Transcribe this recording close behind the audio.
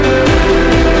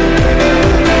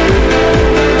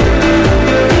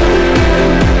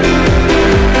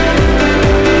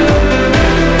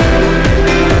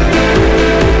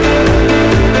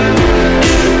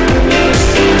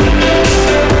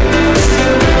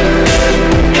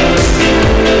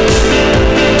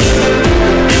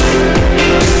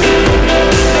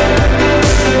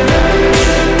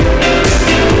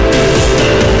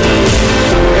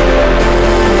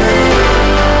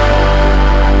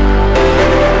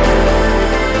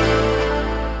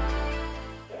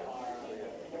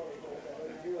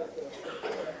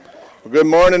Good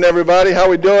morning, everybody. How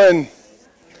we doing?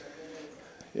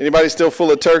 Anybody still full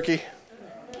of turkey?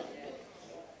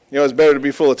 You know, it's better to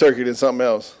be full of turkey than something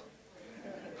else.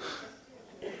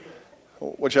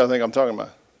 What y'all think I'm talking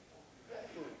about?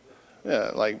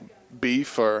 Yeah, like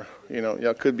beef or,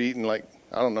 y'all could be eating like,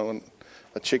 I don't know,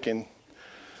 a chicken.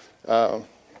 Did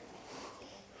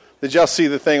y'all see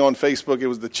the thing on Facebook? It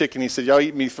was the chicken. He said, y'all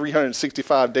eat me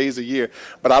 365 days a year,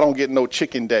 but I don't get no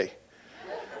chicken day.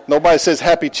 Nobody says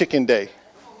happy chicken day.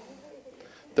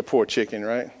 The poor chicken,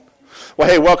 right? Well,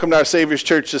 hey, welcome to our Savior's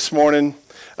Church this morning.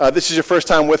 This is your first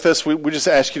time with us. We just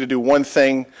ask you to do one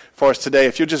thing for us today.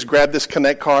 If you'll just grab this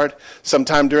Connect card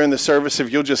sometime during the service,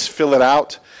 if you'll just fill it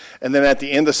out. And then at the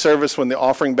end of the service, when the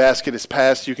offering basket is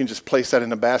passed, you can just place that in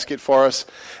the basket for us.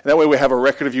 And that way we have a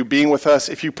record of you being with us.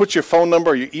 If you put your phone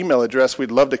number or your email address, we'd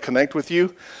love to connect with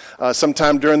you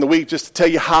sometime during the week just to tell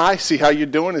you hi, see how you're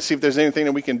doing, and see if there's anything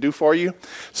that we can do for you.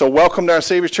 So welcome to our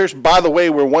Savior's Church. By the way,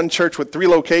 we're one church with 3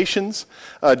 locations,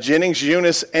 Jennings,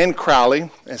 Eunice, and Crowley.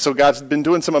 And so God's been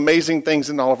doing some amazing things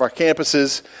in all of our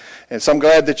campuses. And so I'm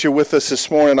glad that you're with us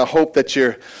this morning. I hope that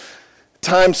your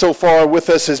time so far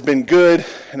with us has been good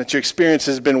and that your experience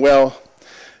has been well.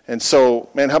 And so,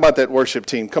 man, how about that worship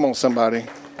team? Come on, somebody.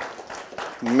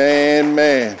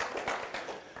 Man.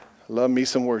 Love me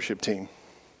some worship team.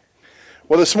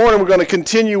 Well, this morning we're going to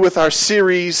continue with our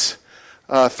series,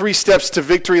 3 Steps to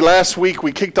Victory. Last week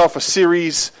we kicked off a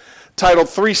series titled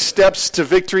 3 Steps to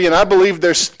Victory, and I believe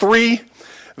there's 3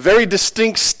 very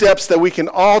distinct steps that we can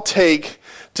all take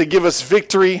to give us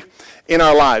victory in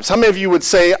our lives. How many of you would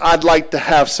say, I'd like to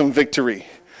have some victory?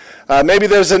 Maybe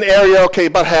there's an area, okay,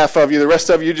 about half of you. The rest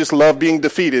of you just love being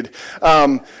defeated.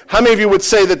 How many of you would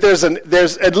say that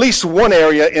there's at least one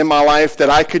area in my life that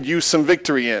I could use some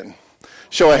victory in?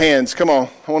 Show of hands. Come on.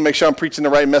 I want to make sure I'm preaching the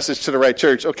right message to the right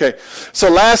church. Okay. So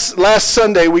last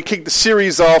Sunday, we kicked the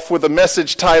series off with a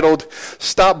message titled,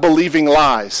 Stop Believing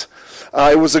Lies.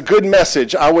 It was a good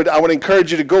message. I would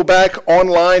encourage you to go back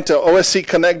online to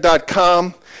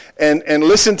oscconnect.com and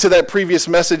listen to that previous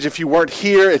message if you weren't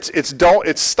here.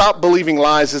 It's Stop Believing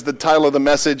Lies is the title of the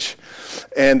message.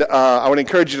 And I would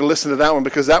encourage you to listen to that one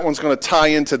because that one's going to tie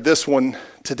into this one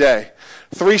today.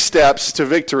 3 steps to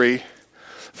victory.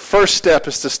 First step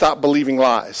is to stop believing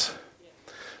lies.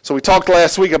 So we talked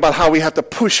last week about how we have to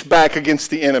push back against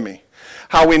the enemy,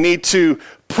 how we need to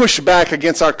push back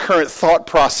against our current thought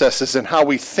processes and how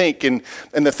we think and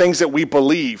the things that we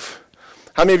believe.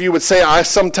 How many of you would say, I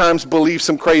sometimes believe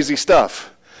some crazy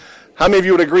stuff? How many of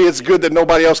you would agree it's good that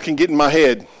nobody else can get in my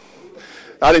head?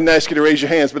 I didn't ask you to raise your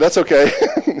hands, but that's okay.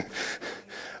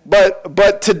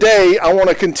 But today, I want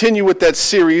to continue with that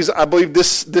series. I believe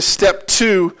this step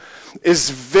 2 is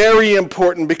very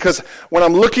important because when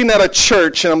I'm looking at a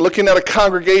church and I'm looking at a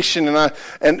congregation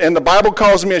and the Bible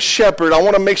calls me a shepherd, I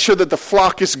want to make sure that the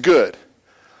flock is good.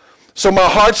 So my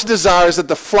heart's desire is that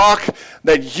the flock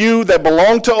that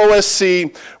belong to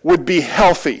OSC would be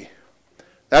healthy.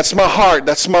 That's my heart.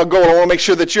 That's my goal. I want to make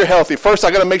sure that you're healthy. First,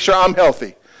 I got to make sure I'm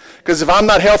healthy. Because if I'm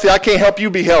not healthy, I can't help you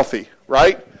be healthy,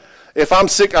 right? If I'm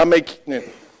sick,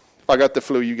 if I got the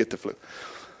flu, you get the flu.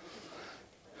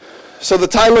 So the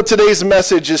title of today's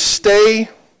message is Stay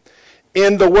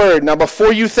in the Word. Now,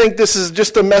 before you think this is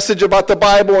just a message about the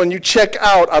Bible and you check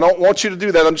out, I don't want you to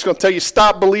do that. I'm just going to tell you,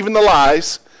 stop believing the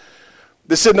lies.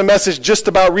 This isn't a message just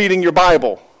about reading your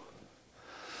Bible.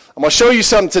 I'm going to show you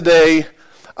something today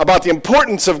about the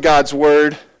importance of God's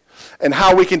Word and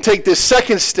how we can take this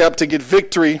second step to get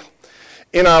victory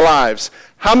in our lives.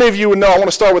 How many of you would know, I want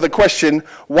to start with a question,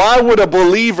 why would a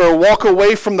believer walk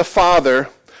away from the Father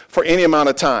for any amount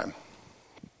of time?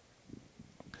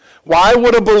 Why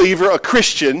would a believer, a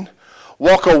Christian,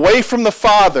 walk away from the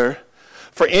Father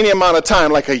for any amount of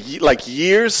time, like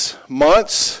years,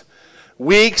 months,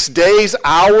 weeks, days,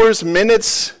 hours,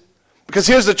 minutes? Because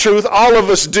here's the truth, all of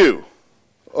us do.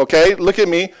 Okay, look at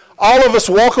me. All of us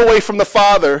walk away from the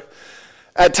Father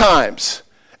at times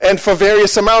and for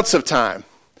various amounts of time.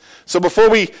 So before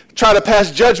we try to pass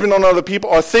judgment on other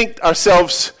people or think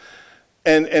ourselves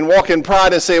and walk in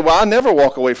pride and say, well, I never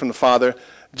walk away from the Father,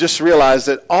 just realize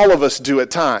that all of us do at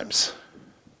times.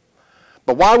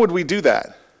 But why would we do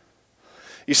that?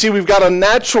 You see, we've got a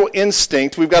natural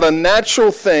instinct, we've got a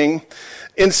natural thing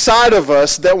inside of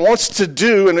us that wants to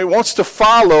do and it wants to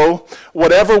follow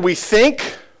whatever we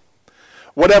think,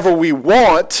 whatever we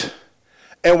want,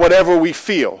 and whatever we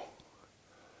feel.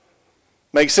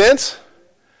 Make sense?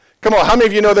 Come on, how many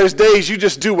of you know there's days you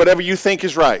just do whatever you think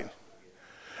is right?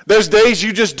 There's days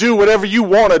you just do whatever you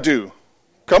want to do.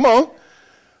 Come on.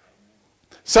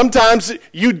 Sometimes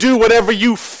you do whatever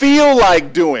you feel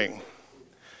like doing.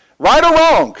 Right or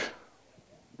wrong?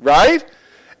 Right?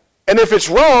 And if it's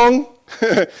wrong,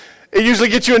 it usually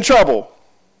gets you in trouble.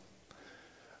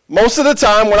 Most of the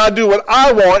time, when I do what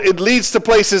I want, it leads to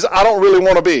places I don't really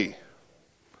want to be.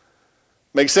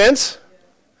 Make sense?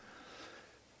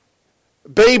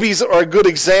 Babies are a good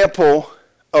example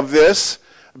of this.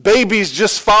 Babies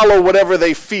just follow whatever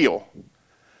they feel.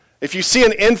 If you see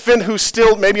an infant who's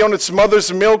still maybe on its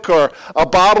mother's milk or a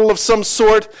bottle of some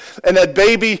sort, and that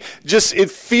baby it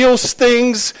feels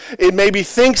things, it maybe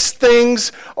thinks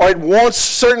things, or it wants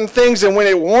certain things, and when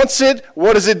it wants it,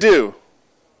 what does it do?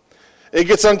 It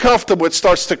gets uncomfortable. It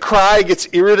starts to cry. It gets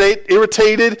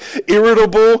irritated,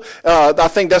 irritable. I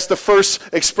think that's the first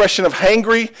expression of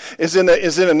hangry is in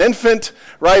an infant,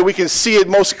 right? We can see it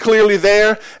most clearly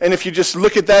there. And if you just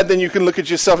look at that, then you can look at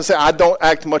yourself and say, I don't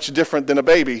act much different than a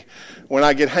baby when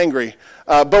I get hangry.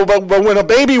 But when a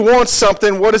baby wants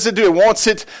something, what does it do? It wants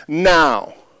it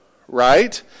now,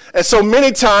 right? And so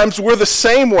many times we're the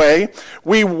same way.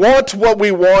 We want what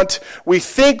we want, we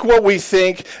think what we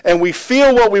think, and we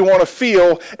feel what we want to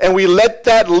feel, and we let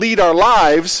that lead our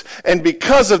lives. And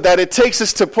because of that, it takes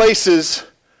us to places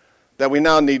that we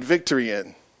now need victory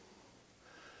in.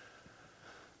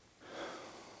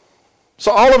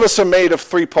 So all of us are made of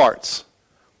three parts: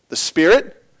 the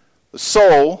spirit, the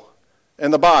soul,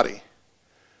 and the body.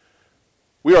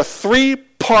 We are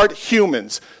three-part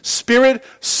humans: spirit,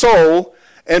 soul,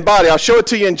 and body. I'll show it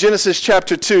to you in Genesis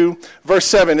chapter 2, verse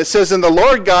 7. It says, "And the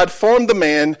Lord God formed the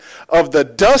man of the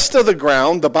dust of the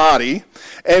ground," the body,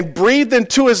 "and breathed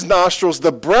into his nostrils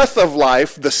the breath of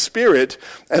life," the spirit,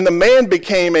 "and the man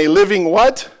became a living"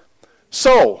 what?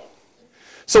 Soul.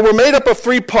 So we're made up of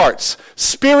three parts: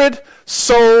 spirit,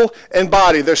 soul, and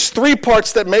body. There's three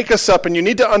parts that make us up, and you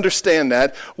need to understand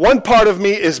that. One part of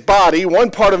me is body, one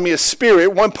part of me is spirit,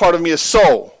 one part of me is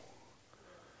soul.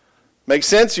 Make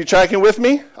sense? You tracking with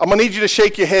me? I'm going to need you to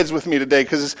shake your heads with me today,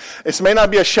 because this may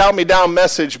not be a shout me down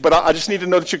message, but I just need to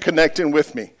know that you're connecting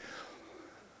with me.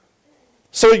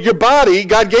 So your body,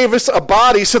 God gave us a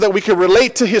body so that we can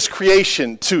relate to his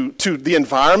creation, to the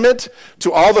environment,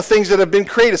 to all the things that have been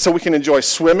created, so we can enjoy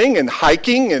swimming and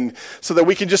hiking, and so that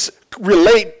we can just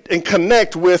relate and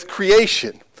connect with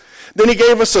creation. Then he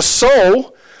gave us a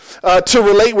soul to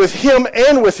relate with him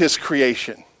and with his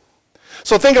creation.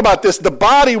 So think about this. The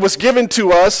body was given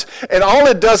to us, and all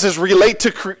it does is relate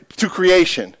to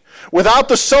creation. Without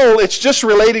the soul, it's just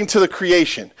relating to the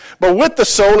creation. But with the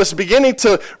soul, it's beginning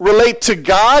to relate to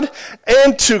God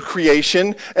and to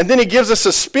creation. And then he gives us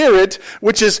a spirit,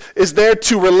 which is there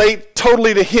to relate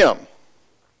totally to him.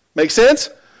 Make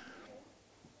sense?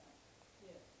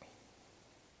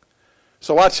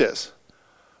 So watch this.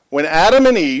 When Adam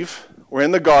and Eve were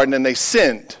in the garden and they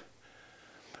sinned,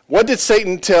 what did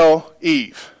Satan tell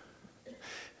Eve?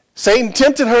 Satan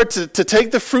tempted her to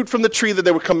take the fruit from the tree that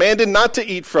they were commanded not to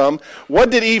eat from. What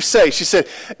did Eve say? She said,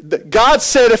 God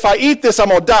said, if I eat this, I'm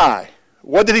going to die.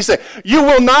 What did he say? You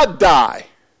will not die.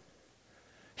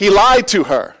 He lied to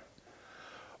her.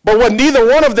 But what neither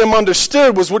one of them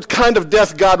understood was what kind of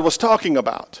death God was talking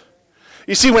about.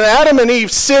 You see, when Adam and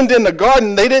Eve sinned in the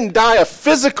garden, they didn't die a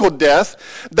physical death.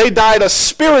 They died a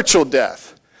spiritual death.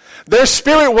 Their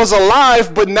spirit was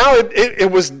alive, but now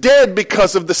it was dead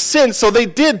because of the sin. So they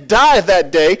did die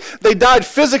that day. They died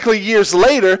physically years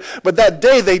later, but that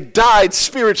day they died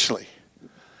spiritually.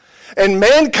 And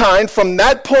mankind from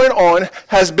that point on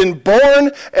has been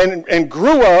born and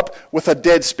grew up with a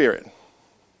dead spirit.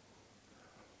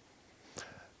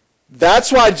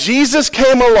 That's why Jesus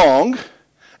came along.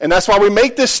 And that's why we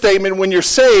make this statement when you're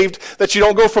saved, that you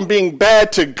don't go from being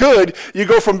bad to good, you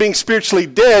go from being spiritually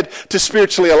dead to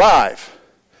spiritually alive.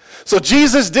 So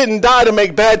Jesus didn't die to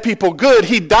make bad people good,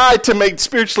 he died to make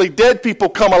spiritually dead people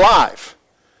come alive.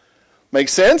 Make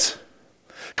sense?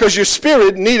 Because your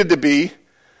spirit needed to be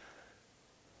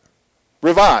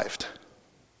revived.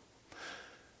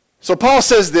 So Paul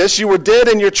says this, you were dead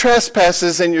in your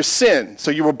trespasses and your sin. So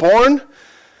you were born.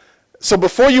 So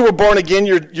before you were born again,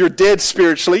 you're dead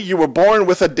spiritually. You were born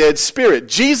with a dead spirit.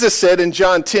 Jesus said in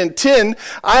John 10:10,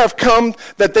 I have come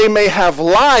that they may have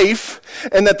life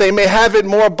and that they may have it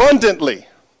more abundantly.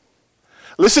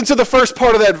 Listen to the first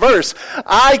part of that verse.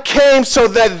 I came so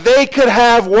that they could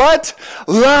have what?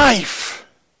 Life.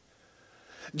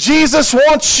 Jesus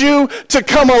wants you to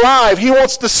come alive. He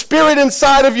wants the spirit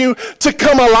inside of you to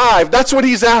come alive. That's what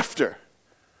he's after.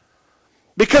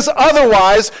 Because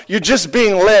otherwise, you're just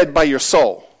being led by your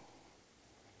soul.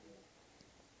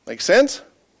 Make sense?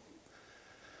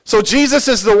 So Jesus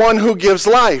is the one who gives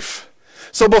life.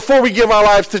 So before we give our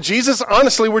lives to Jesus,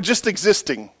 honestly, we're just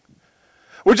existing.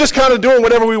 We're just kind of doing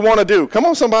whatever we want to do. Come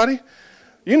on, somebody.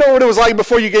 You know what it was like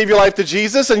before you gave your life to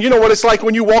Jesus, and you know what it's like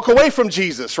when you walk away from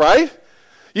Jesus, right?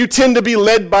 You tend to be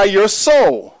led by your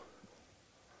soul.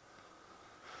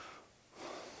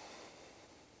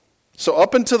 So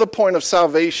up until the point of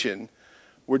salvation,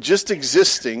 we're just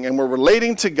existing and we're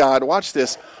relating to God, watch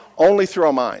this, only through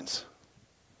our minds.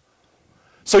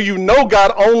 So you know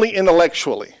God only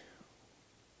intellectually.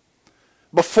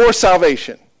 Before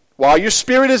salvation. While your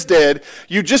spirit is dead,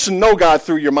 you just know God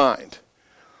through your mind.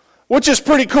 Which is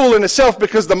pretty cool in itself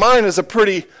because the mind is a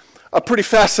pretty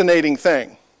fascinating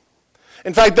thing.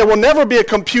 In fact, there will never be a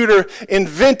computer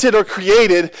invented or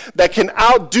created that can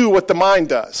outdo what the mind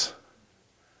does.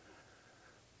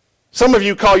 Some of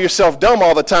you call yourself dumb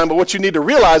all the time, but what you need to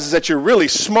realize is that you're really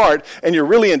smart and you're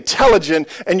really intelligent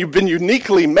and you've been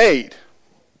uniquely made.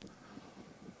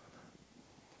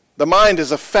 The mind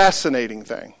is a fascinating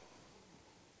thing.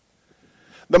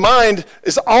 The mind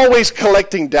is always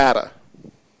collecting data.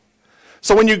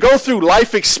 So when you go through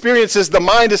life experiences, the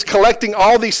mind is collecting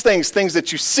all these things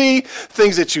that you see,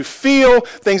 things that you feel,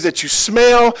 things that you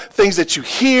smell, things that you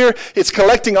hear. It's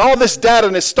collecting all this data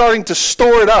and it's starting to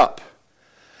store it up.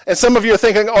 And some of you are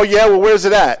thinking, oh yeah, well where's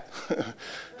it at?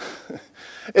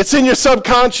 It's in your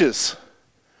subconscious.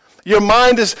 Your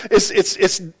mind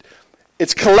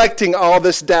it's collecting all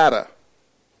this data.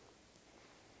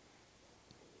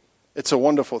 It's a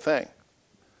wonderful thing.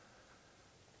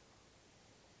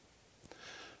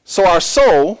 So our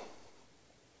soul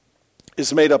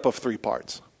is made up of three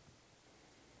parts.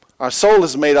 Our soul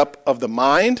is made up of the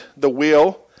mind, the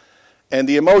will, and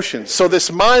the emotions. So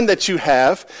this mind that you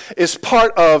have is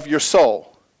part of your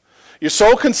soul. Your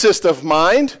soul consists of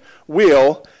mind,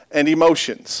 will, and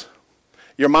emotions.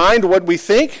 Your mind, what we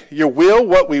think, your will,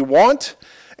 what we want,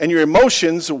 and your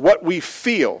emotions, what we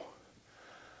feel.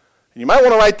 And you might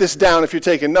want to write this down if you're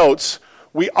taking notes.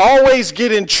 We always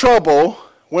get in trouble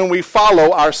when we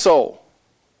follow our soul.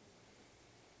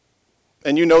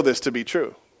 And you know this to be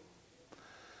true.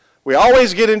 We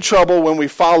always get in trouble when we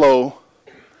follow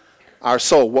our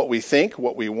soul, what we think,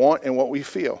 what we want, and what we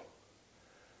feel.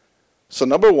 So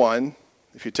number one,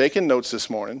 if you're taking notes this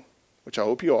morning, which I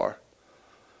hope you are,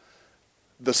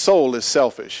 the soul is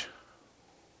selfish.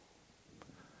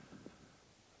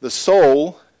 The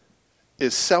soul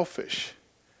is selfish.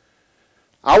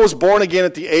 I was born again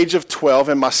at the age of 12,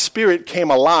 and my spirit came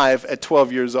alive at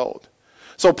 12 years old.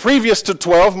 So previous to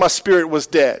 12, my spirit was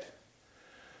dead.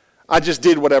 I just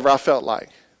did whatever I felt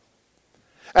like.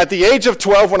 At the age of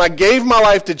 12, when I gave my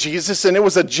life to Jesus, and it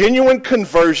was a genuine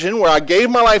conversion where I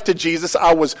gave my life to Jesus,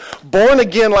 I was born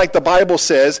again like the Bible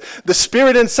says. The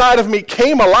spirit inside of me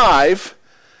came alive,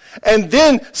 and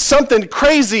then something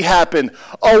crazy happened.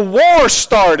 A war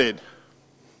started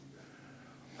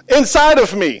inside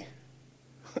of me.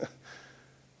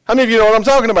 How many of you know what I'm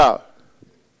talking about?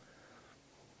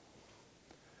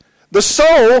 The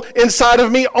soul inside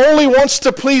of me only wants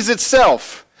to please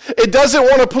itself. It doesn't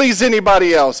want to please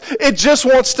anybody else. It just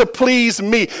wants to please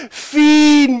me.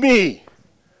 Feed me.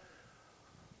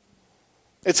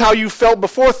 It's how you felt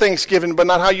before Thanksgiving, but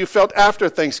not how you felt after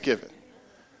Thanksgiving.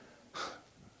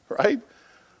 Right?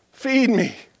 Feed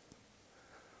me.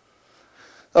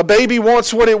 A baby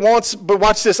wants what it wants, but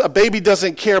watch this. A baby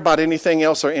doesn't care about anything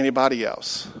else or anybody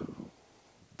else.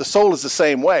 The soul is the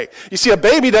same way. You see, a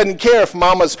baby doesn't care if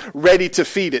mama's ready to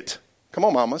feed it. Come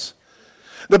on, mamas.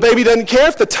 The baby doesn't care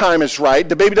if the time is right.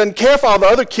 The baby doesn't care if all the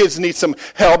other kids need some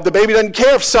help. The baby doesn't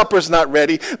care if supper's not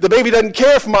ready. The baby doesn't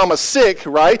care if mama's sick,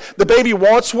 right? The baby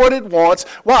wants what it wants.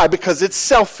 Why? Because it's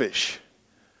selfish.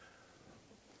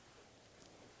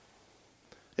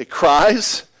 It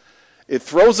cries. It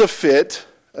throws a fit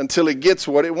until it gets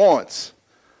what it wants.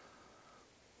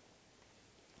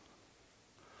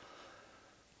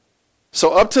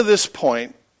 So up to this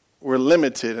point, we're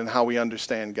limited in how we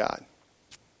understand God.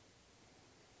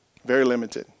 Very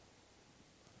limited.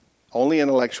 Only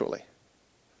intellectually.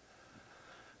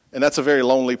 And that's a very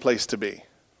lonely place to be,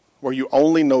 where you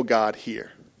only know God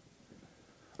here.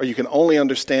 Or you can only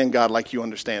understand God like you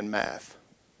understand math.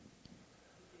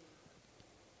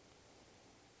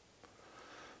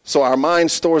 So our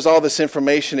mind stores all this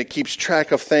information. It keeps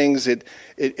track of things. It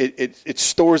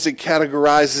stores it,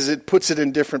 categorizes it, puts it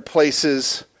in different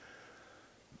places.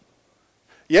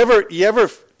 You ever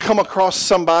come across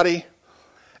somebody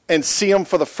and see them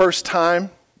for the first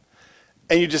time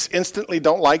and you just instantly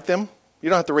don't like them? You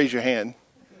don't have to raise your hand.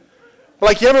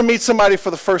 Like, you ever meet somebody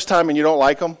for the first time and you don't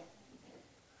like them?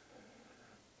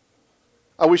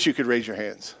 I wish you could raise your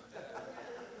hands,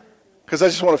 because I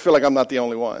just want to feel like I'm not the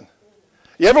only one.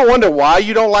 You ever wonder why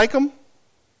you don't like them?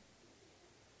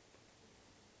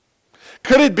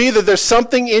 Could it be that there's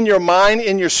something in your mind,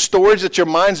 in your storage, that your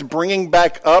mind's bringing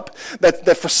back up,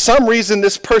 that for some reason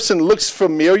this person looks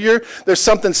familiar? There's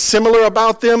something similar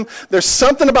about them. There's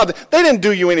something about them. They didn't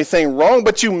do you anything wrong,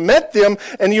 but you met them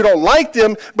and you don't like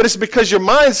them, but it's because your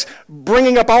mind's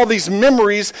bringing up all these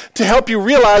memories to help you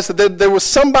realize that there was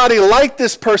somebody like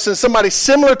this person, somebody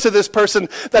similar to this person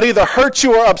that either hurt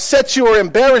you or upset you or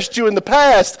embarrassed you in the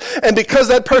past, and because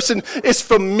that person is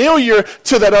familiar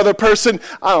to that other person,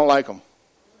 I don't like them.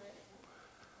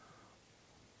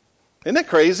 Isn't that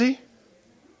crazy?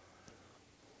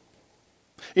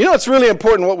 You know, it's really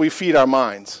important what we feed our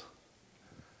minds.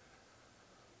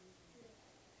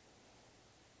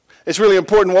 It's really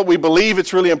important what we believe.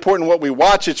 It's really important what we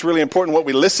watch. It's really important what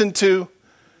we listen to,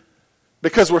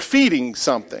 because we're feeding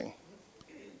something.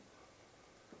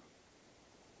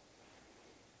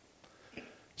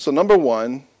 So number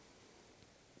one,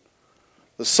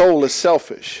 the soul is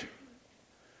selfish.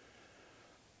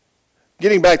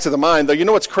 Getting back to the mind, though, you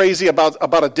know what's crazy about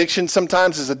addiction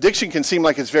sometimes is addiction can seem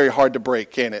like it's very hard to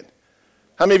break, can't it?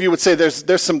 How many of you would say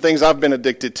there's some things I've been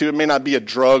addicted to? It may not be a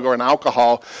drug or an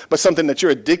alcohol, but something that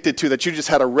you're addicted to that you just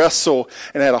had to wrestle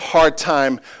and had a hard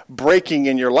time breaking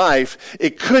in your life.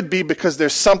 It could be because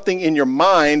there's something in your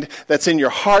mind that's in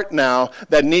your heart now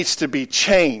that needs to be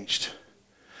changed.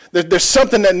 There's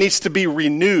something that needs to be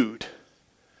renewed.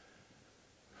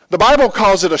 The Bible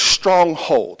calls it a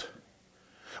stronghold.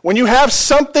 When you have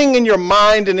something in your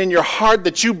mind and in your heart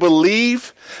that you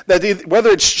believe, that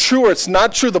whether it's true or it's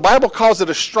not true, the Bible calls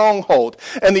it a stronghold.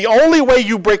 And the only way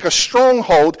you break a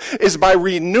stronghold is by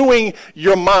renewing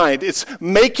your mind. It's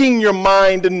making your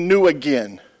mind new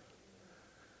again.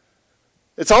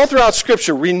 It's all throughout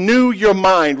Scripture. Renew your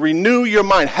mind. Renew your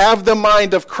mind. Have the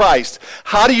mind of Christ.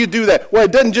 How do you do that? Well,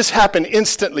 it doesn't just happen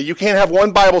instantly. You can't have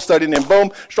one Bible study and then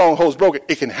boom, stronghold's broken.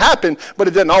 It can happen, but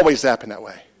it doesn't always happen that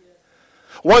way.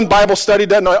 One Bible study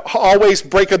doesn't always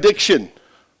break addiction.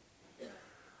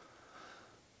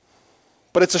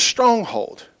 But it's a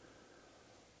stronghold.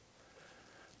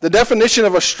 The definition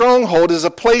of a stronghold is a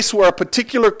place where a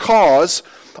particular cause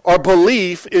or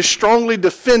belief is strongly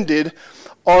defended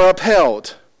or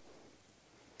upheld.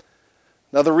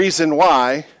 Now, the reason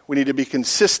why we need to be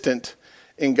consistent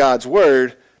in God's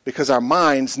Word, because our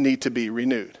minds need to be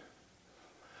renewed.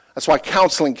 That's why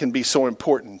counseling can be so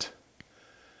important.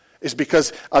 Is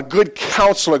because a good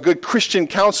counselor, a good Christian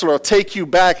counselor will take you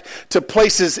back to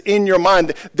places in your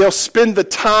mind. They'll spend the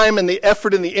time and the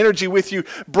effort and the energy with you,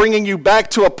 bringing you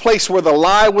back to a place where the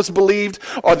lie was believed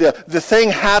or the thing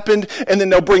happened, and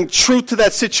then they'll bring truth to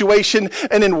that situation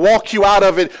and then walk you out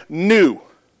of it new.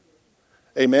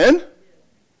 Amen?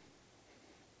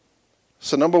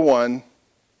 So number one,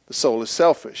 the soul is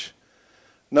selfish.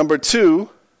 Number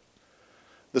two,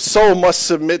 the soul must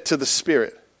submit to the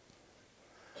Spirit.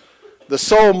 The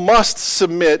soul must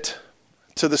submit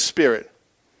to the Spirit.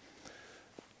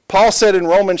 Paul said in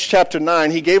Romans chapter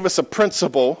 9, he gave us a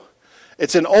principle.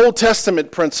 It's an Old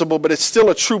Testament principle, but it's still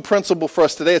a true principle for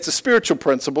us today. It's a spiritual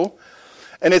principle.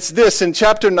 And it's this, in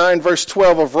chapter 9, verse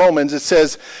 12 of Romans, it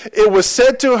says, "It was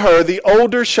said to her, the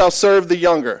older shall serve the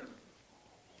younger."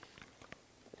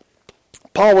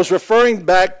 Paul was referring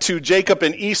back to Jacob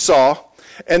and Esau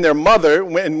and their mother,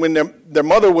 when their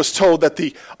mother was told that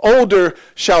the older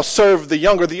shall serve the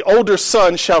younger, the older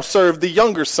son shall serve the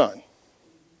younger son.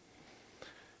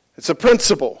 It's a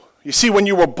principle. You see, when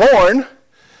you were born,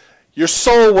 your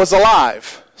soul was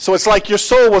alive. So it's like your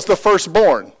soul was the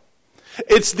firstborn.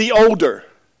 It's the older.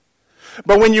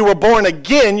 But when you were born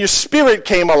again, your spirit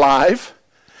came alive,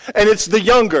 and it's the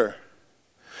younger.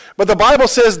 But the Bible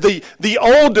says the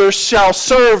older shall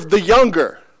serve the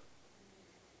younger.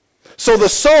 So the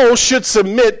soul should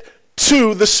submit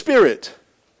to the Spirit.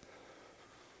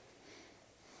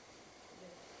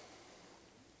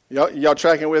 Y'all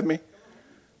tracking with me?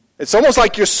 It's almost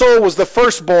like your soul was the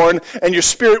firstborn and your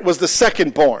spirit was the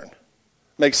secondborn.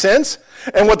 Make sense?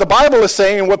 And what the Bible is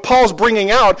saying and what Paul's bringing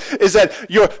out is that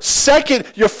your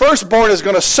firstborn is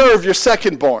going to serve your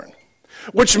secondborn.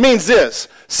 Which means this,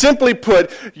 simply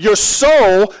put, your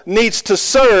soul needs to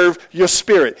serve your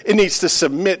spirit. It needs to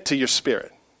submit to your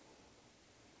spirit.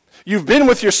 You've been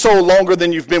with your soul longer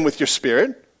than you've been with your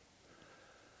spirit.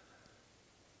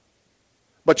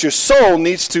 But your soul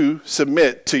needs to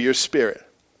submit to your spirit.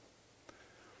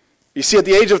 You see, at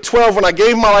the age of 12, when I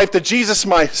gave my life to Jesus,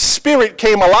 my spirit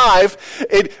came alive.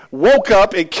 It woke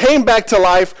up, it came back to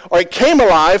life, or it came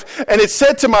alive, and it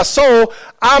said to my soul,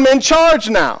 I'm in charge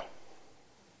now.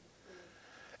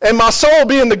 And my soul,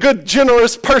 being the good,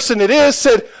 generous person it is,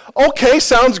 said, okay,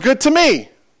 sounds good to me.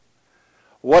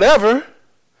 Whatever.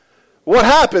 What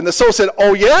happened? The soul said,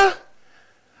 oh yeah?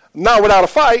 Not without a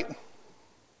fight.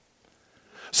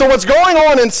 So what's going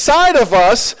on inside of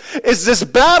us is this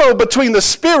battle between the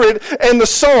spirit and the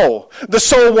soul. The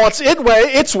soul wants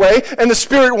its way, and the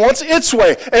spirit wants its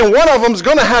way. And one of them's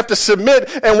going to have to submit,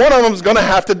 and one of them's going to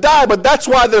have to die. But that's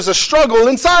why there's a struggle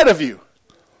inside of you.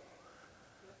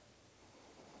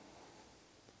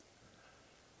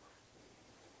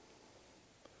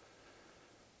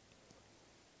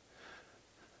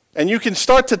 And you can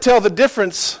start to tell the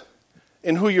difference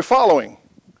in who you're following.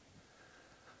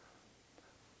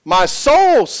 My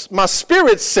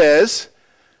spirit says,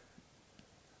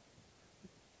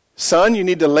 son, you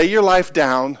need to lay your life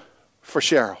down for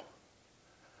Cheryl.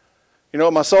 You know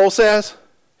what my soul says?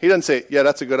 He doesn't say, yeah,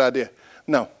 that's a good idea.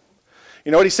 No.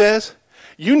 You know what he says?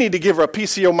 You need to give her a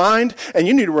piece of your mind, and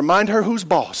you need to remind her who's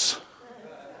boss.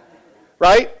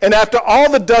 Right? And after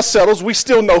all the dust settles, we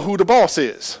still know who the boss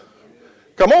is.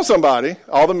 Come on, somebody.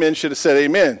 All the men should have said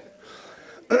amen.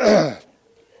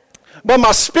 But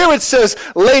my spirit says,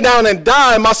 lay down and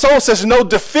die. My soul says, no,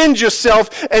 defend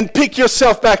yourself and pick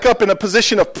yourself back up in a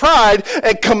position of pride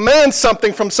and command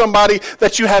something from somebody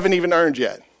that you haven't even earned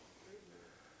yet.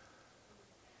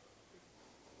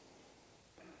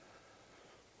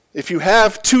 If you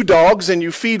have two dogs and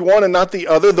you feed one and not the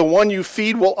other, the one you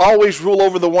feed will always rule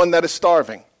over the one that is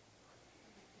starving.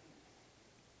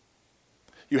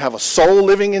 You have a soul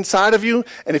living inside of you,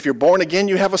 and if you're born again,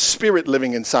 you have a spirit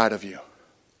living inside of you.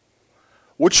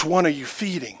 Which one are you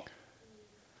feeding?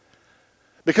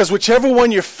 Because whichever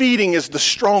one you're feeding is the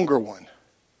stronger one.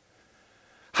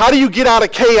 How do you get out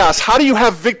of chaos? How do you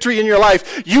have victory in your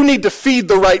life? You need to feed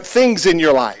the right things in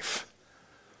your life.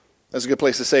 That's a good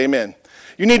place to say amen.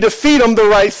 You need to feed them the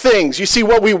right things. You see,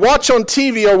 what we watch on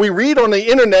TV or we read on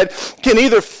the internet can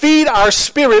either feed our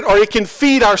spirit or it can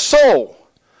feed our soul.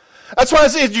 That's why I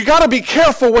say you got to be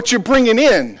careful what you're bringing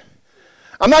in.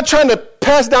 I'm not trying to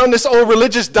pass down this old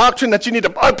religious doctrine that you need to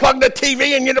unplug the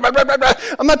TV and you know, blah, blah, blah, blah.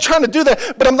 I'm not trying to do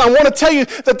that, but I want to tell you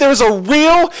that there is a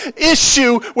real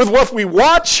issue with what we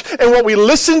watch and what we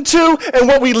listen to and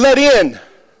what we let in.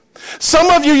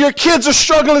 Some of you, your kids are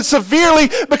struggling severely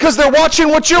because they're watching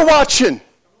what you're watching.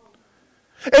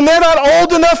 And they're not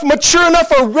old enough, mature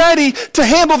enough, or ready to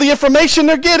handle the information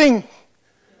they're getting.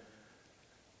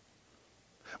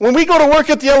 When we go to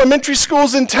work at the elementary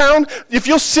schools in town, if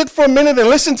you'll sit for a minute and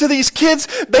listen to these kids,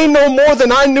 they know more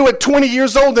than I knew at 20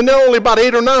 years old, and they're only about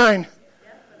 8 or 9.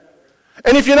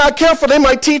 And if you're not careful, they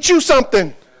might teach you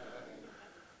something.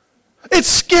 It's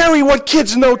scary what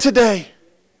kids know today.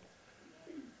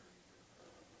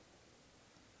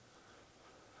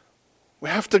 We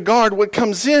have to guard what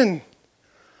comes in.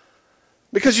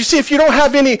 Because you see, if you don't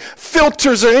have any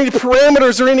filters or any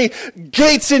parameters or any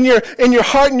gates in your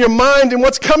heart and your mind and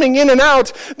what's coming in and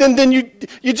out, then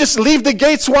you just leave the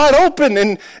gates wide open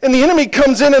and the enemy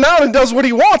comes in and out and does what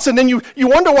he wants. And then you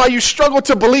wonder why you struggle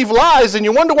to believe lies and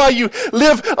you wonder why you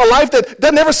live a life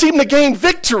that never seemed to gain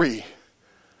victory.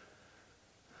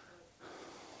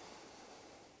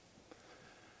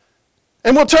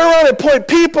 And we'll turn around and point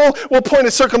people, we'll point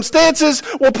at circumstances,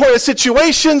 we'll point at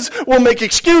situations, we'll make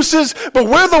excuses, but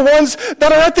we're the ones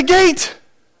that are at the gate.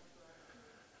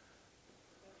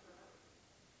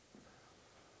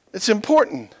 It's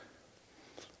important.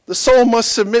 The soul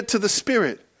must submit to the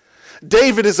spirit.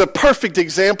 David is a perfect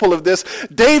example of this.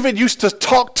 David used to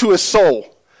talk to his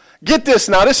soul. Get this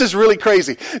now, this is really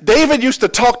crazy. David used to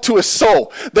talk to his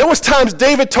soul. There was times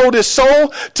David told his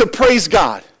soul to praise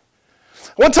God.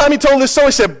 One time he told his soul,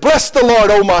 he said, bless the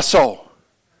Lord, O my soul.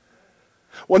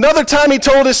 Well, another time he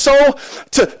told his soul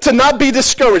to not be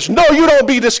discouraged. No, you don't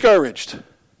be discouraged.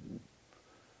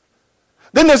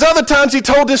 Then there's other times he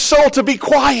told his soul to be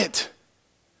quiet.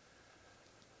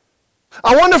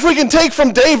 I wonder if we can take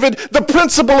from David the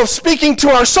principle of speaking to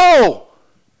our soul.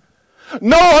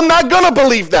 No, I'm not going to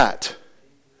believe that.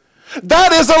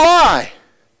 That is a lie.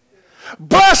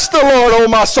 Bless the Lord, oh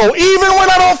my soul, even when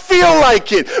I don't feel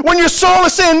like it. When your soul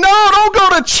is saying, no, don't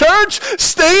go to church.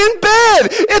 Stay in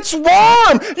bed. It's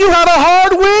warm. You had a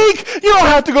hard week. You don't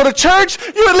have to go to church.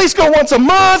 You at least go once a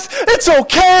month. It's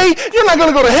okay. You're not going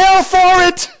to go to hell for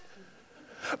it.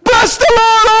 Bless the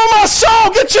Lord, oh my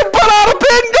soul. Get your butt out of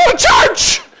bed and go to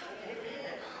church.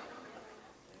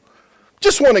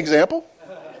 Just one example.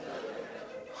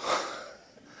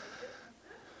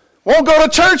 Won't go to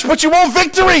church, but you want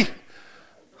victory.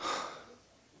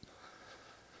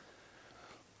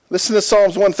 Listen to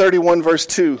Psalms 131, verse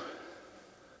 2.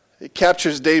 It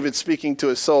captures David speaking to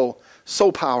his soul.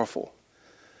 So powerful.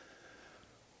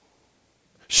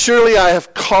 Surely I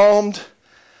have calmed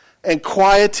and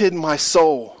quieted my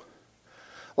soul.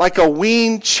 Like a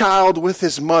weaned child with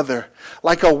his mother.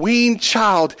 Like a weaned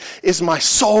child is my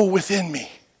soul within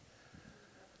me.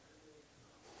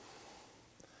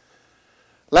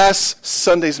 Last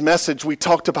Sunday's message, we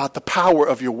talked about the power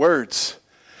of your words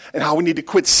and how we need to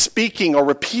quit speaking or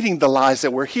repeating the lies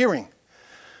that we're hearing.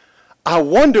 I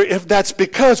wonder if that's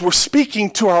because we're speaking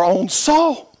to our own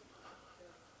soul.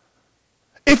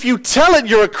 If you tell it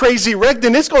you're a crazy wreck,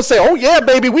 then it's going to say, oh yeah,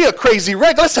 baby, we a crazy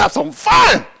wreck. Let's have some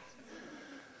fun.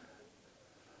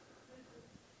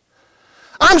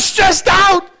 I'm stressed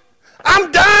out.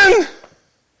 I'm done.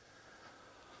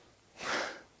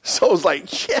 Soul's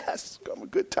like, yes, it's going to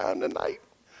be a good time tonight.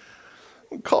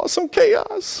 We'll cause some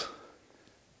chaos.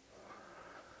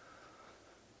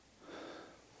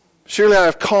 Surely I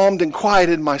have calmed and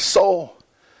quieted my soul.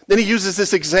 Then he uses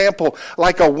this example,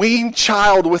 like a weaned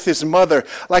child with his mother.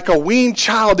 Like a weaned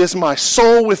child is my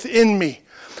soul within me.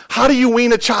 How do you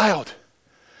wean a child?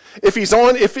 If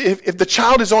the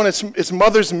child is on its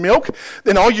mother's milk,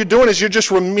 then all you're doing is you're just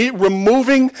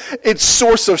removing its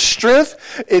source of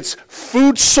strength, its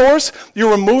food source.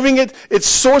 You're removing its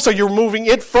source, or you're removing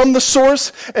it from the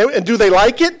source. And do they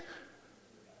like it?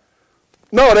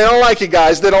 No, they don't like it,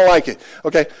 guys. They don't like it.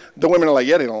 Okay, the women are like,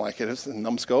 yeah, they don't like it. It's a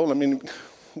numbskull. I mean,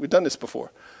 we've done this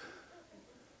before.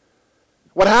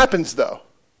 What happens, though?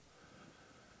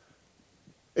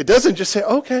 It doesn't just say,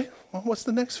 okay, well, what's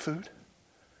the next food?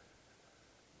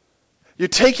 You're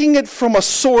taking it from a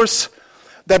source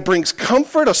that brings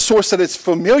comfort, a source that it's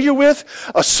familiar with,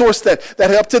 a source that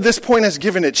up to this point has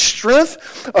given it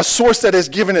strength, a source that has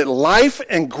given it life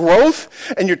and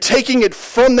growth, and you're taking it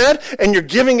from that and you're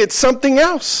giving it something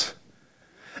else.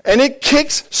 And it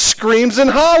kicks, screams,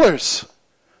 and hollers.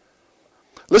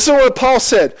 Listen to what Paul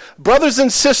said. Brothers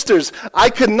and sisters, I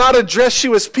could not address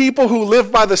you as people who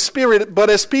live by the Spirit,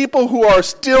 but as people who are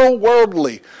still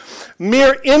worldly.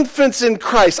 Mere infants in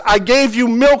Christ. I gave you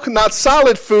milk, not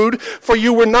solid food, for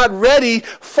you were not ready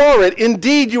for it.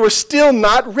 Indeed, you are still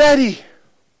not ready.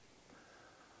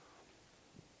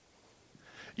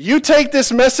 You take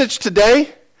this message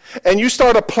today, and you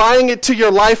start applying it to your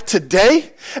life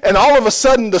today, and all of a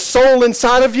sudden the soul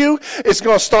inside of you is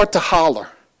going to start to holler.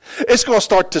 It's going to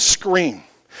start to scream.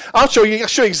 I'll show you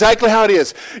exactly how it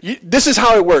is. This is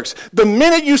how it works. The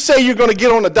minute you say you're going to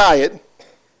get on a diet,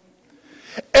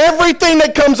 everything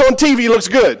that comes on TV looks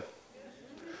good.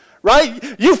 Right?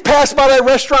 You've passed by that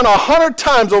restaurant 100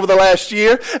 times over the last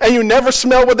year, and you never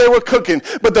smelled what they were cooking.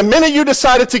 But the minute you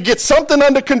decided to get something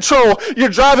under control, you're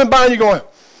driving by and you're going,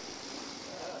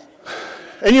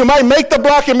 and you might make the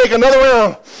block and make another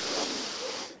round.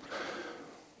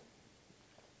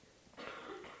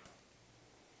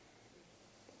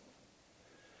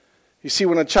 You see,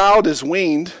 when a child is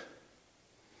weaned,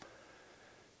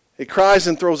 it cries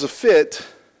and throws a fit.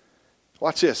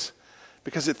 Watch this.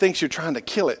 Because it thinks you're trying to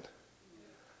kill it.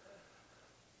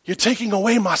 You're taking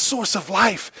away my source of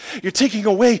life. You're taking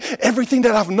away everything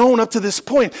that I've known up to this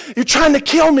point. You're trying to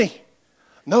kill me.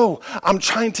 No, I'm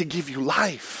trying to give you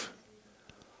life.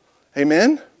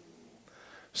 Amen?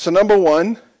 So number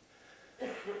one,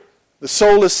 the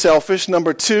soul is selfish.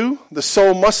 Number two, the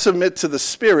soul must submit to the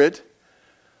Spirit.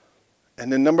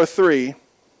 And then number three,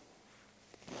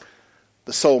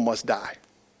 the soul must die.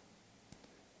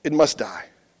 It must die.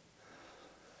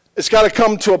 It's got to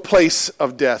come to a place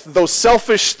of death. Those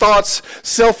selfish thoughts,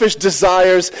 selfish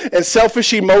desires, and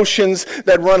selfish emotions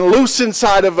that run loose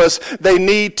inside of us, they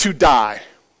need to die.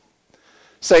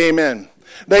 Say amen.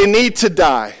 They need to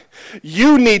die.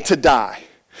 You need to die.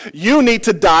 You need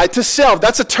to die to self.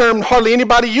 That's a term hardly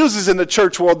anybody uses in the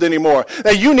church world anymore.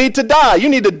 That you need to die. You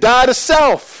need to die to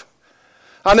self.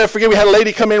 I'll never forget, we had a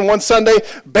lady come in one Sunday,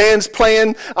 band's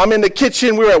playing, I'm in the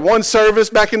kitchen, we were at one service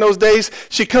back in those days.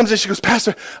 She comes in, she goes,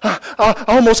 Pastor, I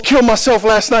almost killed myself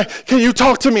last night. Can you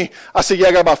talk to me? I said, yeah,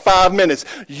 I got about 5 minutes.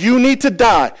 You need to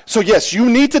die. So yes,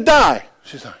 you need to die.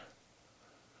 She's like,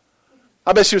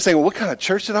 I bet she was saying, well, what kind of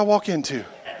church did I walk into?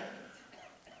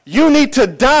 You need to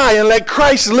die and let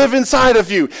Christ live inside of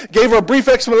you. Gave her a brief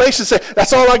explanation, said,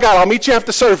 that's all I got. I'll meet you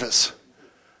after service.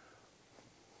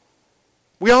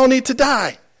 We all need to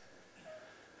die.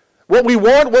 What we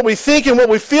want, what we think, and what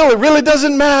we feel, it really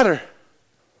doesn't matter.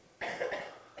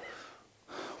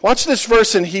 Watch this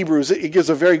verse in Hebrews. It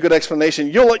gives a very good explanation.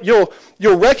 You'll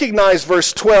recognize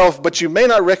verse 12, but you may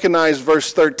not recognize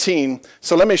verse 13.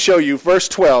 So let me show you. Verse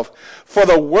 12. For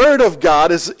the word of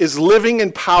God is living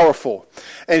and powerful,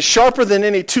 and sharper than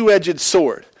any two-edged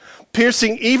sword,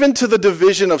 piercing even to the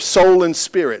division of soul and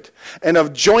spirit, and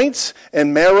of joints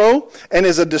and marrow, and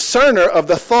is a discerner of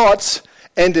the thoughts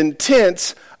and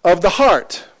intents of the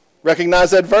heart.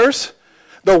 Recognize that verse?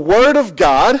 The word of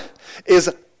God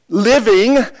is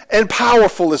living and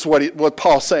powerful, is what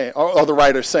Paul's saying, or the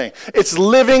writer's saying. It's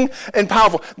living and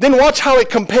powerful. Then watch how it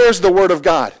compares the word of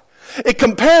God. It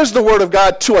compares the Word of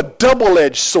God to a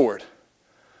double-edged sword.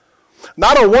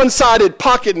 Not a one-sided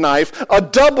pocket knife, a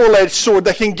double-edged sword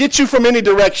that can get you from any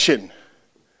direction.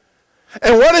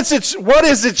 And what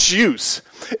is its use?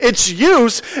 Its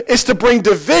use is to bring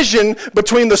division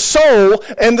between the soul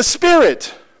and the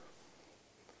spirit.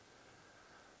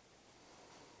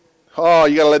 Oh,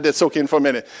 you got to let that soak in for a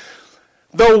minute.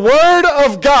 The Word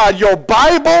of God, your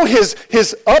Bible,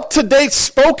 his up-to-date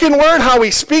spoken word, how he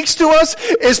speaks to us,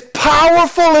 is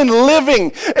powerful and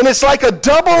living. And it's like a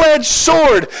double-edged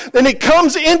sword. And it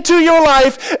comes into your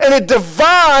life and it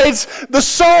divides the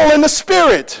soul and the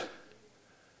spirit.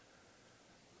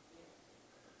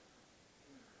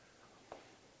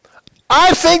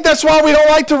 I think that's why we don't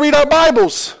like to read our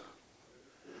Bibles.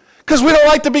 Because we don't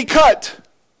like to be cut.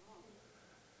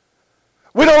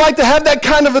 We don't like to have that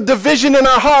kind of a division in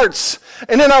our hearts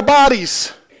and in our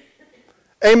bodies.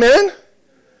 Amen?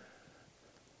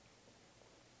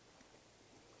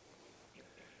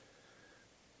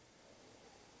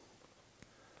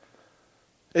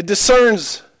 It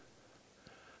discerns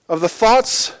of the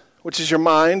thoughts, which is your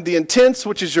mind, the intents,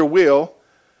 which is your will,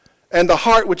 and the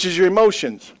heart, which is your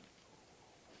emotions.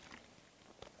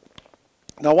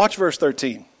 Now watch verse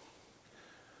 13.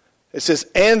 It says,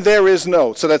 and there is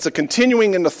no. So that's a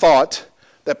continuing in the thought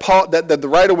that the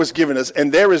writer was giving us.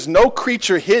 And there is no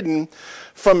creature hidden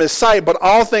from his sight, but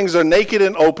all things are naked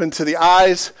and open to the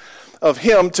eyes of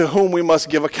him to whom we must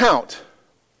give account.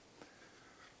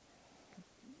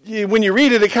 When you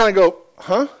read it, it kind of go,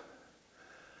 huh?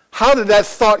 How did that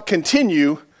thought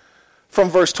continue from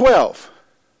verse 12?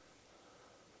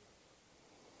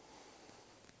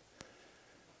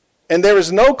 And there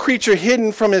is no creature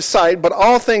hidden from his sight, but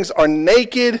all things are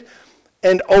naked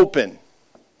and open.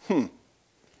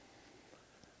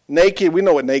 Naked, we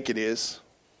know what naked is.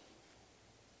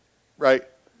 Right?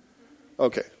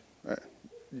 Okay. All right.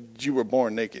 You were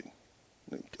born naked.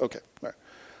 Okay. All right.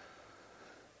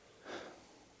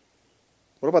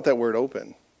 What about that word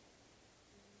open?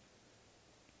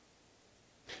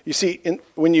 You see,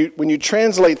 when you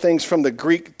translate things from the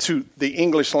Greek to the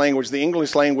English language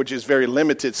is very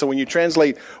limited. So when you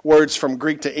translate words from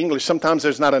Greek to English, sometimes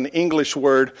there's not an English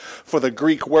word for the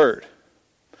Greek word.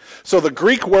 So the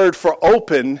Greek word for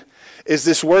open is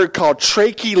this word called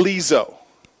trachelizo.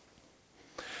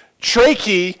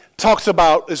 Trachea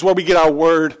is where we get our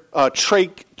word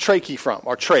trachea from,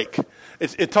 or trach.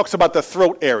 It talks about the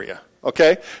throat area.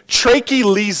 Okay?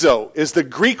 Trachelizo is the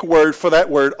Greek word for that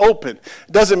word open.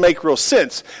 It doesn't make real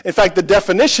sense. In fact, the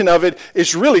definition of it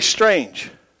is really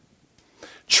strange.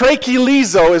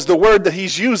 Trachelizo is the word that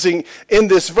he's using in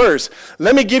this verse.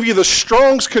 Let me give you the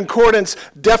Strong's Concordance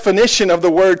definition of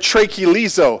the word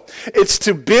trachelizo. It's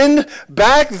to bend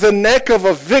back the neck of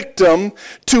a victim,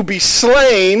 to be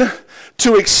slain,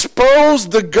 to expose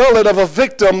the gullet of a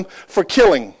victim for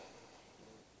killing.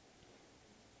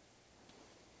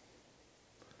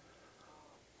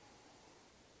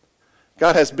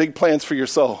 God has big plans for your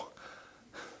soul.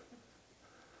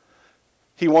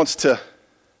 He wants to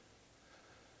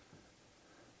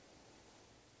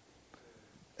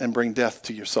and bring death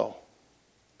to your soul.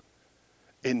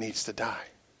 It needs to die.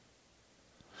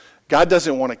 God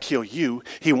doesn't want to kill you.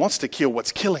 He wants to kill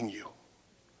what's killing you.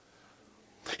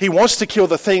 He wants to kill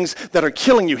the things that are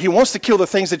killing you. He wants to kill the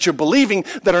things that you're believing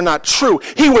that are not true.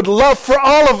 He would love for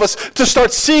all of us to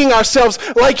start seeing ourselves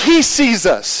like he sees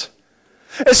us.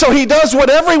 And so he does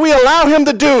whatever we allow him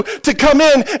to do to come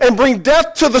in and bring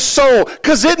death to the soul,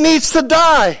 because it needs to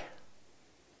die.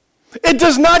 It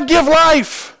does not give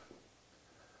life.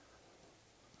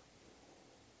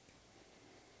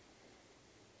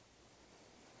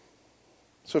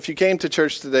 So if you came to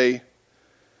church today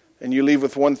and you leave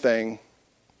with one thing,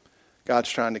 God's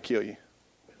trying to kill you.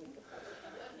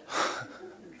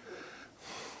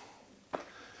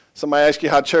 Somebody ask you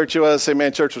how church was, say,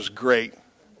 man, church was great.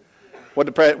 What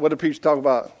did the preacher talk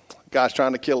about? God's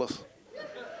trying to kill us.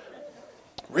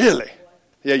 Really?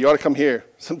 Yeah, you ought to come here.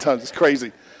 Sometimes it's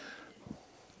crazy.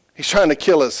 He's trying to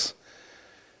kill us.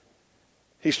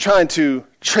 He's trying to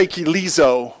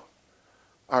trachelizo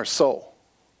our soul.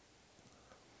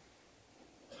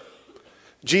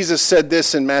 Jesus said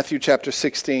this in Matthew chapter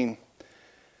 16.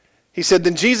 He said,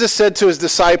 then Jesus said to his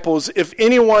disciples, if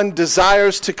anyone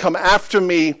desires to come after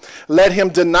me, let him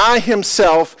deny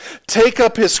himself, take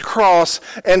up his cross,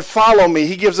 and follow me.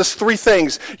 He gives us three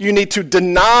things. You need to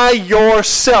deny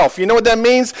yourself. You know what that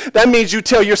means? That means you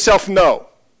tell yourself no.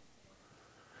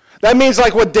 That means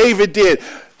like what David did.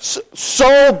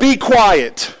 Soul, be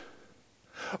quiet.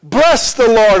 Bless the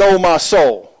Lord, O my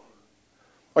soul.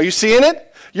 Are you seeing it?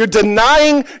 You're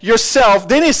denying yourself.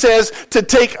 Then he says to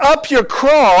take up your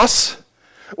cross,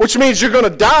 which means you're going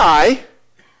to die,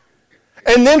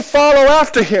 and then follow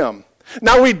after him.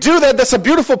 Now we do that. That's a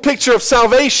beautiful picture of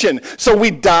salvation. So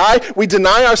we die, we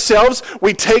deny ourselves,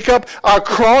 we take up our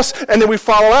cross, and then we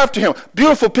follow after him.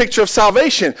 Beautiful picture of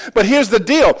salvation. But here's the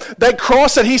deal. That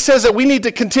cross that he says that we need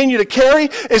to continue to carry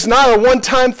is not a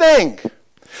one-time thing.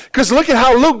 Because look at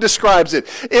how Luke describes it.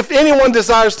 If anyone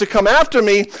desires to come after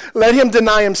me, let him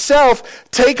deny himself,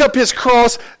 take up his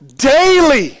cross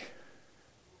daily.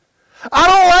 I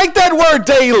don't like that word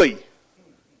daily.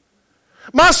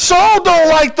 My soul don't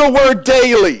like the word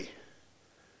daily.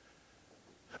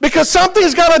 Because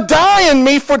something's got to die in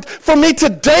me for me to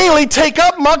daily take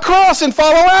up my cross and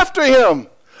follow after him.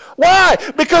 Why?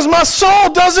 Because my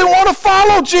soul doesn't want to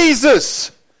follow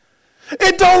Jesus.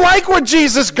 It don't like where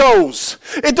Jesus goes.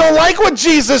 It don't like what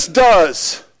Jesus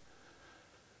does.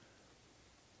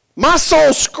 My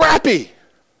soul's scrappy.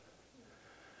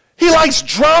 He likes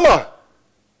drama,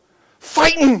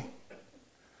 fighting.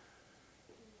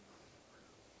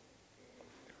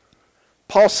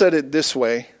 Paul said it this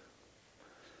way,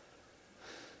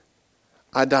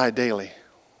 I die daily.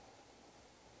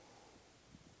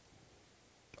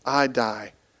 I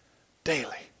die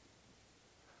daily.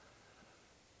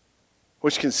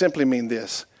 Which can simply mean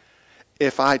this.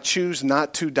 If I choose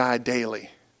not to die daily,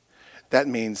 that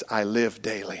means I live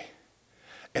daily.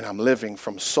 And I'm living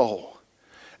from soul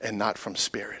and not from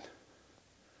spirit.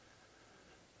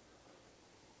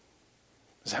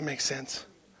 Does that make sense?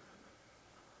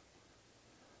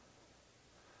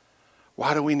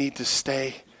 Why do we need to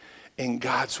stay in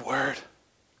God's word?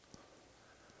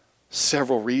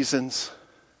 Several reasons.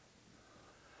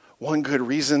 One good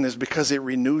reason is because it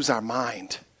renews our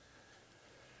mind.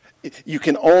 You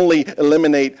can only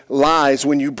eliminate lies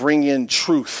when you bring in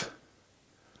truth.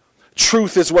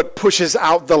 Truth is what pushes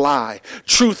out the lie.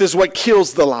 Truth is what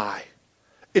kills the lie.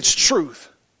 It's truth.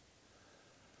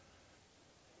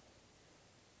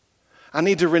 I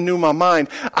need to renew my mind.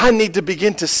 I need to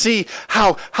begin to see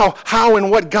how and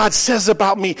what God says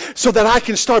about me so that I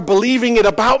can start believing it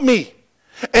about me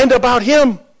and about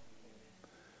him.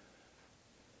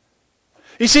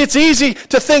 You see, it's easy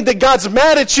to think that God's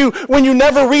mad at you when you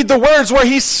never read the words where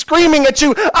he's screaming at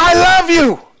you, I love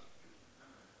you.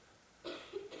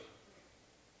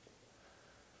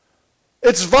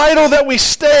 It's vital that we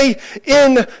stay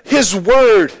in his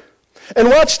word. And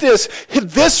watch this.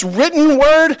 This written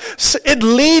word, it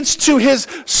leads to his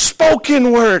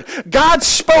spoken word. God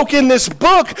spoke in this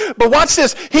book, but watch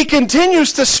this. He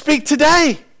continues to speak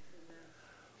today.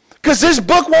 Because this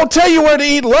book won't tell you where to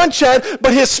eat lunch at,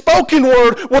 but his spoken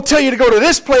word will tell you to go to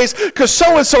this place because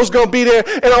so-and-so's going to be there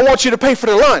and I want you to pay for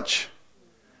their lunch.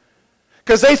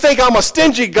 Because they think I'm a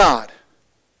stingy God.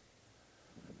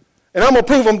 And I'm going to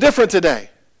prove them different today.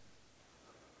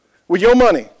 With your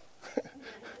money.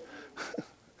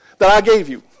 That I gave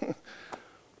you.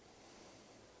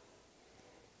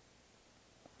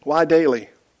 Why daily?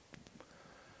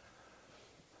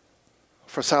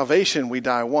 For salvation we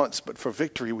die once, but for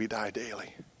victory we die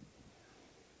daily.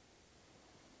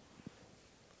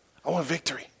 I want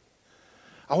victory.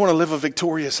 I want to live a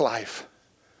victorious life.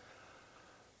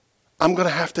 I'm going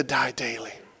to have to die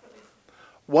daily.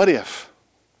 What if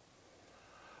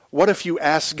you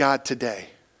ask God today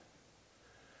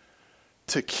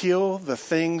to kill the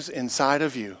things inside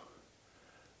of you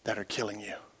that are killing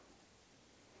you?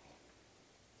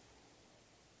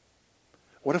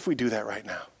 What if we do that right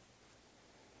now?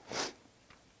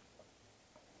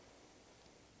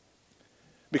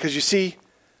 Because you see,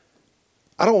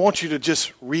 I don't want you to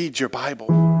just read your Bible.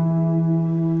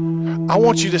 I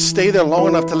want you to stay there long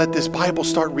enough to let this Bible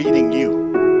start reading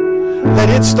you. Let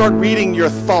it start reading your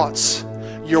thoughts,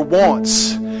 your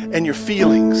wants, and your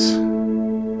feelings.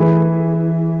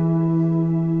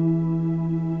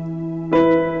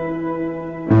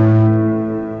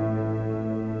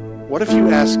 What if you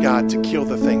ask God to kill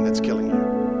the thing that's killing you?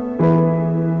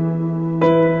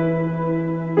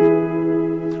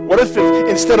 What if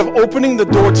instead of opening the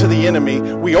door to the enemy,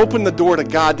 we open the door to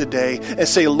God today and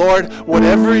say, Lord,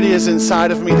 whatever it is inside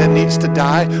of me that needs to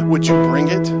die, would you bring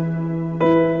it?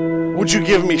 Would you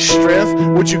give me strength?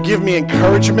 Would you give me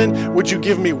encouragement? Would you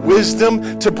give me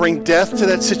wisdom to bring death to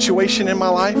that situation in my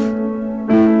life?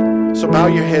 So bow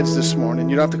your heads this morning.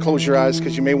 You don't have to close your eyes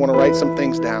because you may want to write some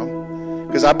things down.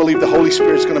 Because I believe the Holy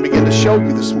Spirit's going to begin to show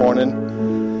you this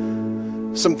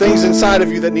morning some things inside of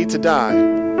you that need to die.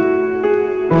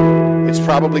 It's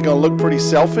probably going to look pretty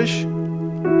selfish.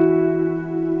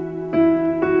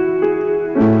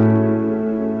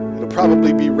 It'll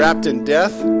probably be wrapped in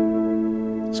death.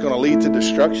 It's going to lead to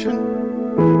destruction.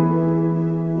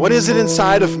 What is it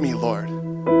inside of me, Lord,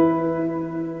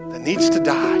 that needs to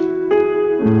die?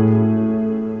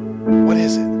 What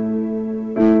is it?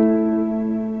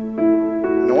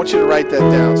 And I want you to write that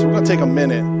down. So we're going to take a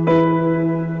minute.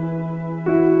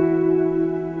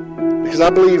 Because I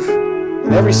believe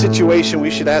in every situation we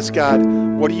should ask God,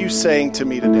 what are you saying to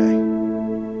me today?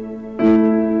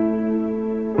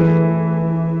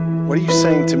 What are you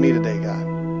saying to me today, God?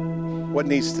 What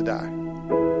needs to die?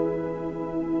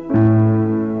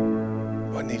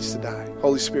 What needs to die?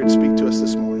 Holy Spirit, speak to us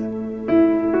this morning.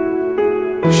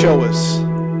 Show us.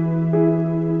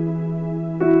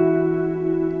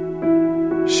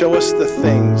 Show us the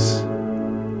things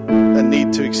that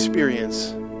need to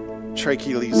experience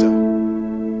trachelizo.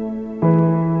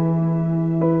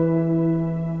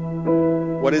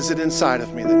 What is it inside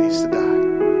of me that needs to die?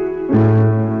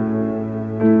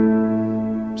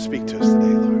 Speak to us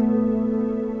today, Lord.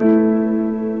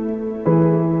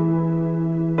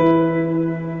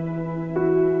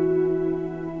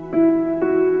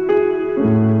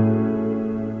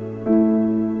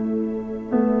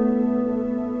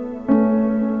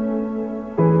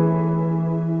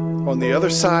 On the other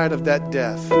side of that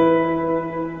death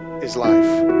is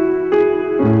life.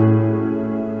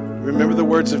 Remember the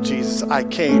words of Jesus, I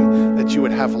came that you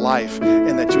would have life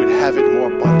and that you would have it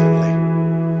more abundantly.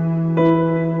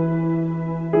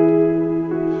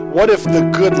 What if the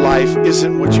good life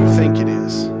isn't what you think it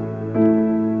is?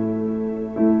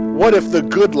 What if the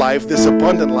good life, this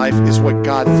abundant life, is what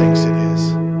God thinks it is?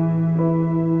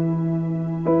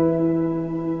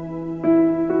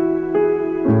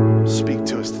 Speak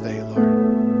to us today, Lord.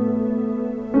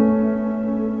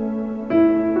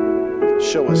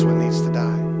 Show us what needs to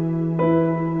die.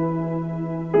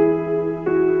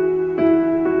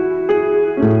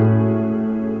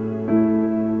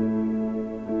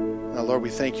 Now, Lord, we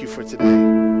thank you for today.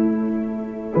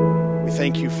 We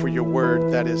thank you for your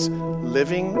word that is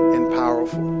living and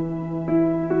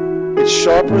powerful. It's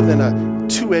sharper than a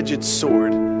two-edged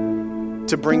sword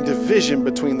to bring division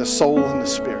between the soul and the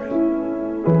spirit.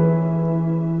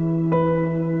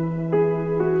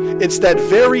 It's that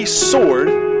very sword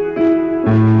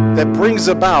that brings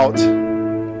about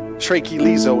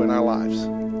trachelizo in our lives.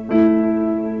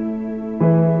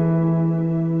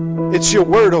 It's your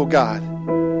word, oh God,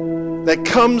 that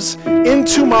comes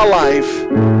into my life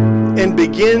and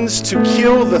begins to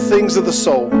kill the things of the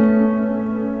soul.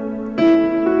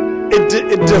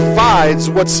 It divides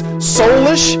what's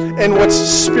soulish and what's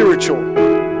spiritual.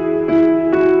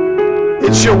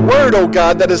 It's your word, oh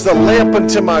God, that is the lamp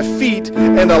unto my feet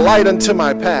and a light unto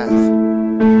my path.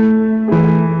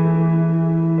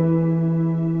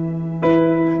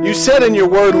 You said in your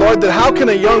word, Lord, that how can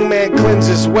a young man cleanse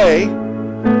his way?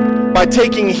 By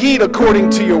taking heed according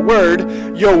to your word.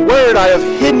 Your word I have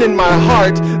hidden in my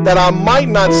heart that I might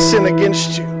not sin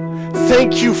against you.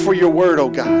 Thank you for your word, oh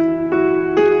God.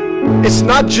 It's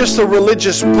not just a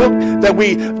religious book that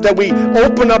we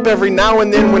open up every now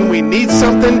and then when we need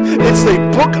something. It's a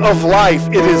book of life.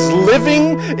 It is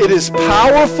living, it is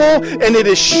powerful, and it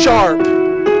is sharp,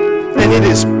 and it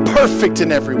is perfect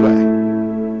in every way.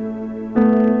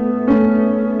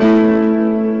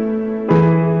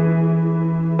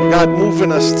 God, move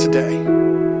in us today.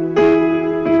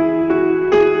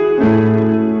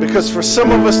 Because for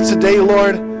some of us today,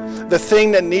 Lord, the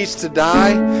thing that needs to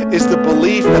die is the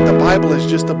belief that the Bible is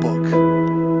just a book.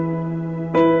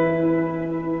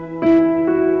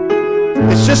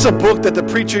 It's just a book that the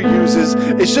preacher uses.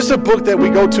 It's just a book that we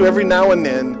go to every now and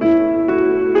then.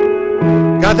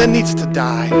 God, that needs to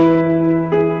die.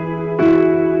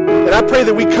 And I pray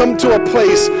that we come to a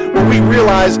place where we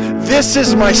realize this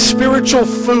is my spiritual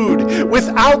food.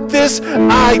 Without this,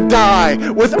 I die.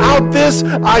 Without this,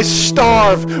 I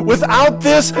starve. Without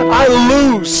this, I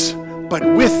lose. But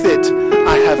with it,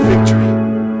 I have victory.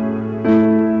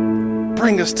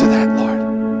 Bring us to that, Lord.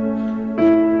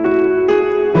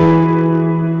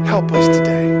 Help us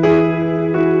today.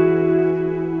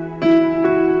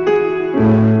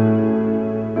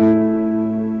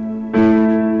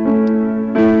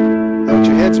 Now, with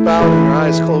your heads bowed and your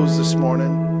eyes closed this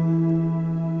morning,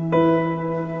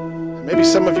 maybe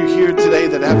some of you here today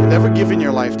that have never given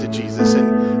your life to Jesus,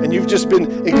 and you've just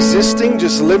been existing,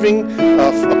 just living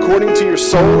according to your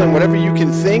soul and whatever you can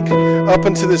think up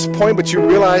until this point, but you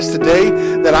realize today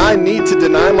that I need to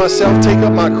deny myself, take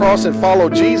up my cross, and follow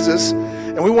Jesus.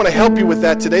 And we want to help you with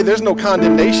that today. There's no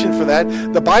condemnation for that.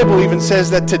 The Bible even says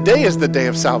that today is the day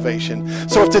of salvation.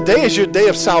 So if today is your day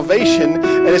of salvation,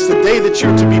 and it's the day that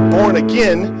you're to be born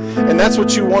again, and that's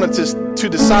what you wanted to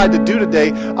decide to do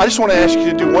today, I just want to ask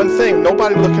you to do one thing.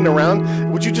 Nobody looking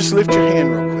around. Would you just lift your hand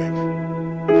real quick?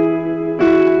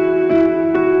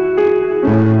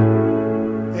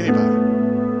 Anybody?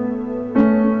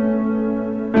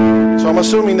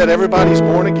 assuming that everybody's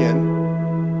born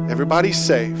again, everybody's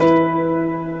saved.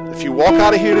 If you walk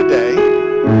out of here today,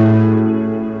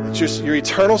 your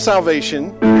eternal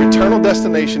salvation, your eternal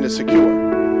destination is secure.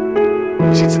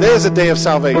 You see, today is a day of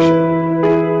salvation.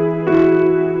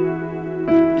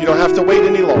 You don't have to wait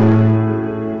any longer.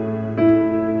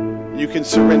 You can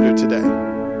surrender today.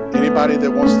 Anybody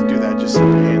that wants to do that, just slip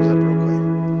your hands up real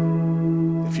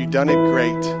quick. If you've done it,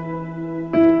 great.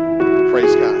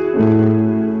 Praise God.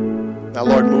 Now,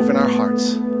 Lord, move in our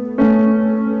hearts.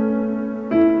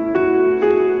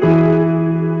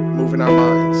 Move in our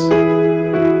minds.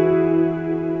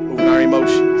 Move in our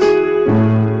emotions.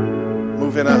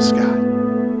 Move in us, God.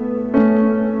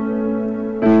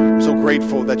 I'm so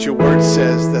grateful that your word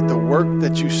says that the work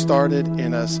that you started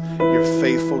in us, you're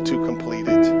faithful to complete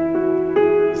it.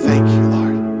 Thank you,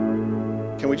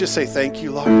 Lord. Can we just say thank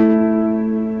you, Lord?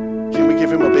 Can we give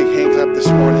him a big hand clap this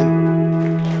morning?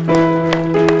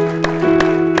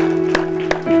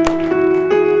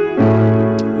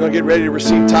 We're going to get ready to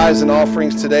receive tithes and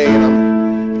offerings today, and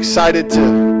I'm excited to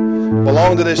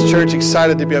belong to this church,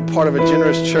 excited to be a part of a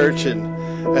generous church. And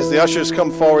as the ushers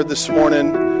come forward this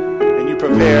morning and you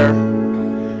prepare,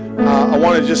 I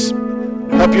want to just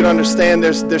help you to understand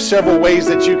there's several ways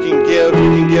that you can give.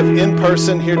 You can give in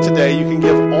person here today. You can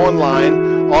give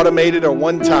online, automated or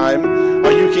one time, or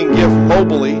you can give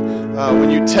mobily when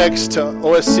you text to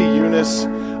OSC Eunice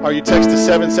or you text to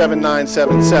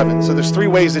 77977. So there's three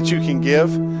ways that you can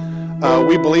give.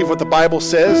 We believe what the Bible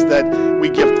says, that we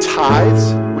give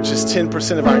tithes, which is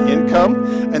 10% of our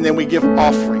income, and then we give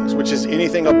offerings, which is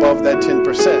anything above that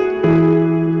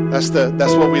 10%.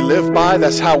 That's what we live by.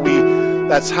 That's how we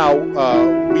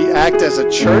act as a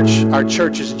church. Our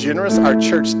church is generous. Our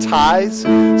church tithes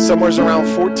somewhere around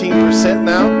 14%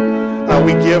 now.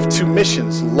 We give to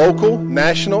missions, local,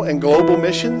 national, and global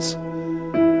missions.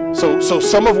 So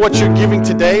some of what you're giving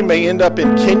today may end up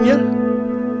in Kenya,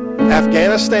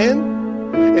 Afghanistan.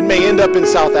 It may end up in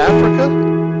South Africa.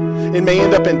 It may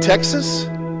end up in Texas.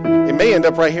 It may end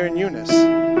up right here in Eunice.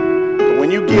 But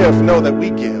when you give, know that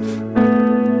we give.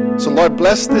 So Lord,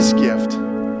 bless this gift.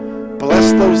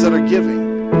 Bless those that are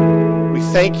giving. We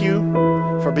thank you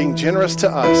for being generous to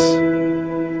us,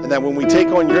 and that when we take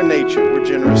on your nature, we're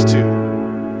generous too.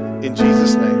 In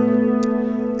Jesus' name,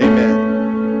 amen.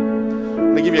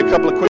 I'm going to give you a couple of quick